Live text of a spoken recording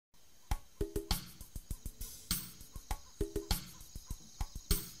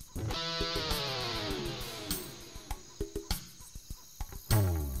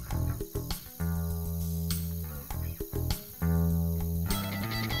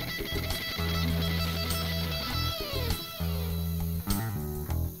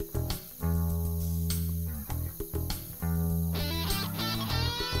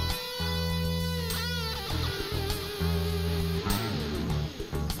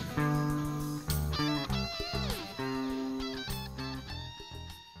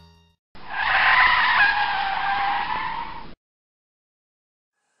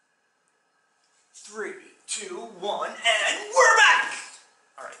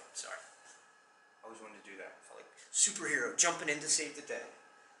superhero jumping in to save the day.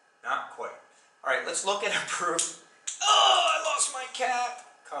 Not quite. Alright, let's look at a proof. Oh, I lost my cap!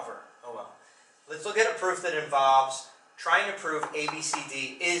 Cover. Oh well. Let's look at a proof that involves trying to prove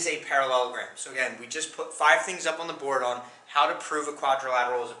ABCD is a parallelogram. So again, we just put 5 things up on the board on how to prove a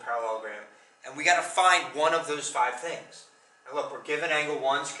quadrilateral is a parallelogram. And we got to find one of those 5 things. Now look, we're given angle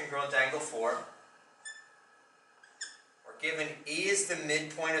 1 is congruent to angle 4. We're given E is the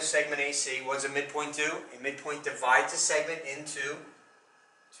midpoint of segment AC. What does a midpoint do? A midpoint divides a segment into 2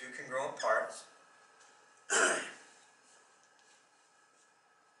 congruent parts.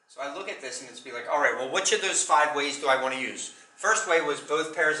 So I look at this and it's be like, all right, well, which of those 5 ways do I want to use? First way was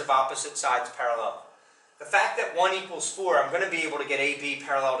both pairs of opposite sides parallel. The fact that 1 equals 4, I'm going to be able to get AB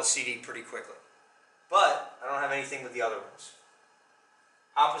parallel to CD pretty quickly. But I don't have anything with the other ones.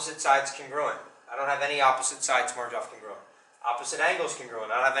 Opposite sides congruent. I don't have any opposite sides marked off congruent. Opposite angles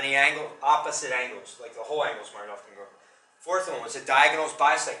congruent. I don't have any opposite angles, like the whole angles marked off congruent. Fourth one was the diagonals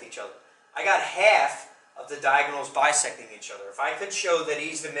bisect each other. I got half of the diagonals bisecting each other. If I could show that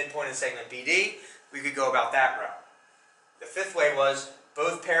E is the midpoint in segment BD, we could go about that route. The fifth way was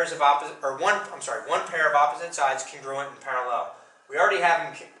both pairs of one pair of opposite sides congruent and parallel. We already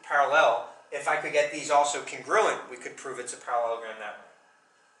have them parallel. If I could get these also congruent, we could prove it's a parallelogram that way.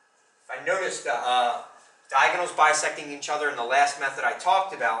 If I notice the diagonals bisecting each other in the last method I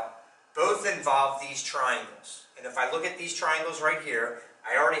talked about, both involve these triangles. And if I look at these triangles right here,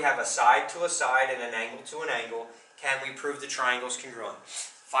 I already have a side to a side and an angle to an angle. Can we prove the triangles congruent?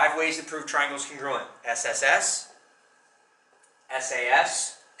 5 ways to prove triangles congruent. SSS,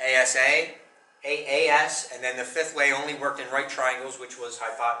 SAS, ASA, AAS, and then the 5th way only worked in right triangles, which was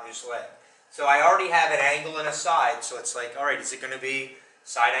hypotenuse leg. So I already have an angle and a side, so it's like, all right, is it going to be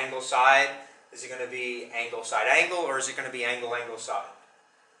side, angle, side? Is it going to be angle, side, angle, or is it going to be angle, angle, side?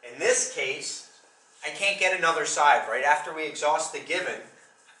 In this case, I can't get another side, right? After we exhaust the given,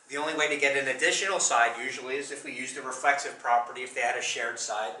 the only way to get an additional side usually is if we use the reflexive property, if they had a shared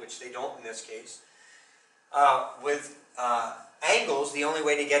side, which they don't in this case. With angles, the only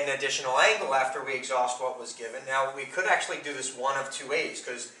way to get an additional angle after we exhaust what was given. Now, we could actually do this one of 2 ways,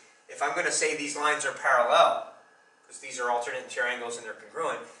 because if I'm going to say these lines are parallel, because these are alternate interior angles and they're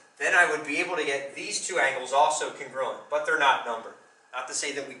congruent, then I would be able to get these 2 angles also congruent, but they're not numbered. Not to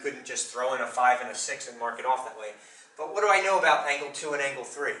say that we couldn't just throw in a 5 and a 6 and mark it off that way. But what do I know about angle 2 and angle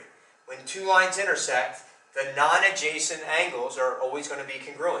 3? When 2 lines intersect, the non-adjacent angles are always going to be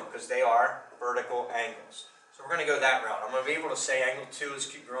congruent because they are vertical angles. So we're going to go that route. I'm going to be able to say angle 2 is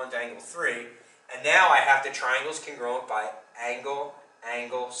congruent to angle 3. And now I have the triangles congruent by angle,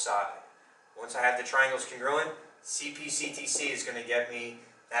 angle, side. Once I have the triangles congruent, CP-CTC is going to get me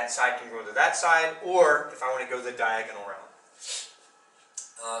that side congruent to that side, or if I want to go the diagonal route.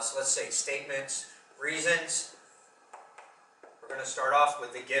 So let's say statements, reasons. We're going to start off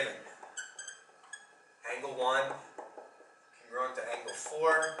with the given. Angle 1 congruent to angle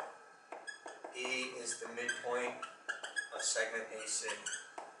 4. E is the midpoint of segment AC.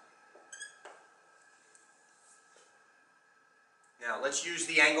 Now let's use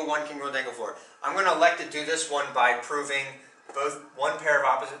the angle 1 congruent to angle 4. I'm going to elect to do this one by proving both one pair of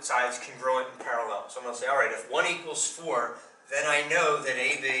opposite sides congruent and parallel. So I'm going to say, all right, if 1 equals 4, then I know that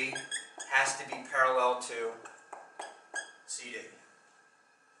AB has to be parallel to CD.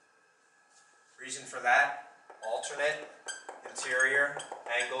 Reason for that, alternate interior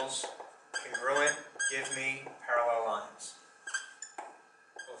angles congruent give me parallel lines.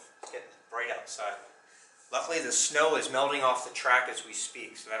 Oof, it's getting bright outside. Luckily the snow is melting off the track as we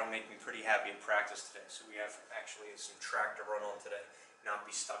speak, so that'll make me pretty happy at practice today. So we have actually some track to run on today, not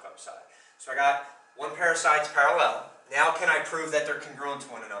be stuck upside. So I got one pair of sides parallel. Now can I prove that they're congruent to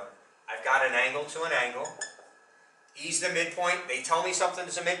one another? I've got an angle to an angle. E's the midpoint. They tell me something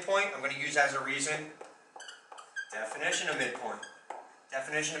is a midpoint. I'm going to use as a reason. Definition of midpoint.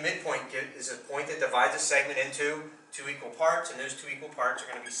 Definition of midpoint is a point that divides a segment into 2 equal parts, and those 2 equal parts are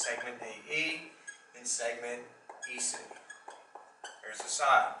going to be segment AE and segment EC. There's the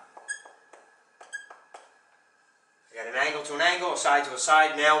side. We got an angle to an angle, a side to a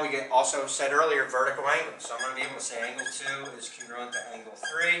side. Now we get also said earlier vertical angles. So I'm going to be able to say angle 2 is congruent to angle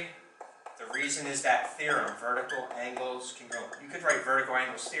 3. The reason is that theorem, vertical angles congruent. You could write vertical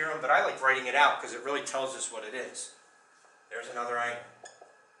angles theorem, but I like writing it out because it really tells us what it is. There's another angle.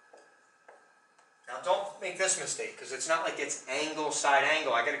 Now don't make this mistake because it's not like it's angle, side,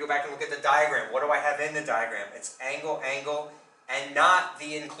 angle. I got to go back and look at the diagram. What do I have in the diagram? It's angle, angle, and not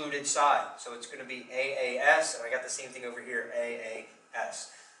the included side. So it's going to be AAS, and I got the same thing over here,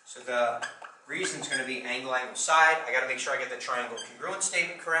 AAS. So the reason is going to be angle, angle, side. I got to make sure I get the triangle congruent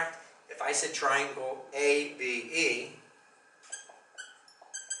statement correct. If if I said triangle ABE,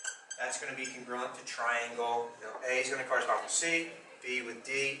 that's going to be congruent to triangle, A is going to correspond with C, B with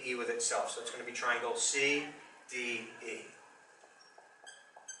D, E with itself. So it's going to be triangle CDE. You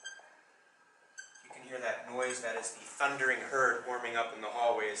can hear that noise. That is the thundering herd warming up in the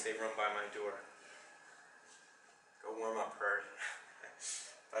hallway as they run by my door. Go warm up, herd.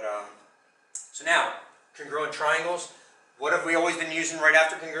 So now, congruent triangles. What have we always been using right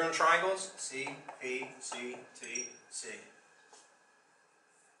after congruent triangles? C, P, C, T, C.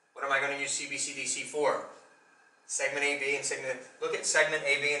 What am I going to use CBCDC for? Segment AB and segment... Look at segment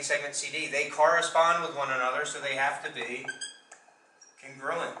AB and segment CD. They correspond with one another, so they have to be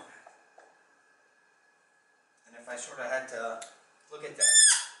congruent. And if I sort of had to look at that...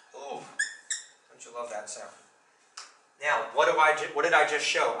 Ooh! Don't you love that sound? Now, what did I just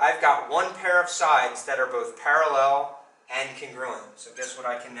show? I've got one pair of sides that are both parallel and congruent. So guess what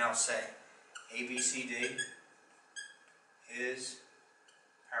I can now say? ABCD is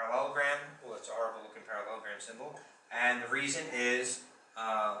parallelogram. Oh, it's a horrible looking parallelogram symbol. And the reason is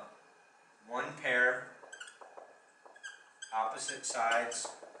one pair, opposite sides,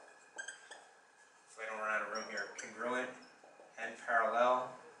 if I don't run out of room here, congruent and parallel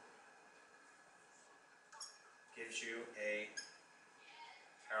gives you a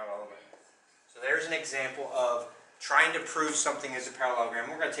parallelogram. So there's an example of trying to prove something is a parallelogram.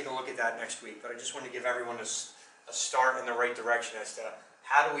 We're going to take a look at that next week, but I just want to give everyone a start in the right direction as to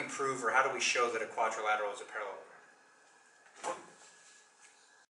how do we prove or how do we show that a quadrilateral is a parallelogram.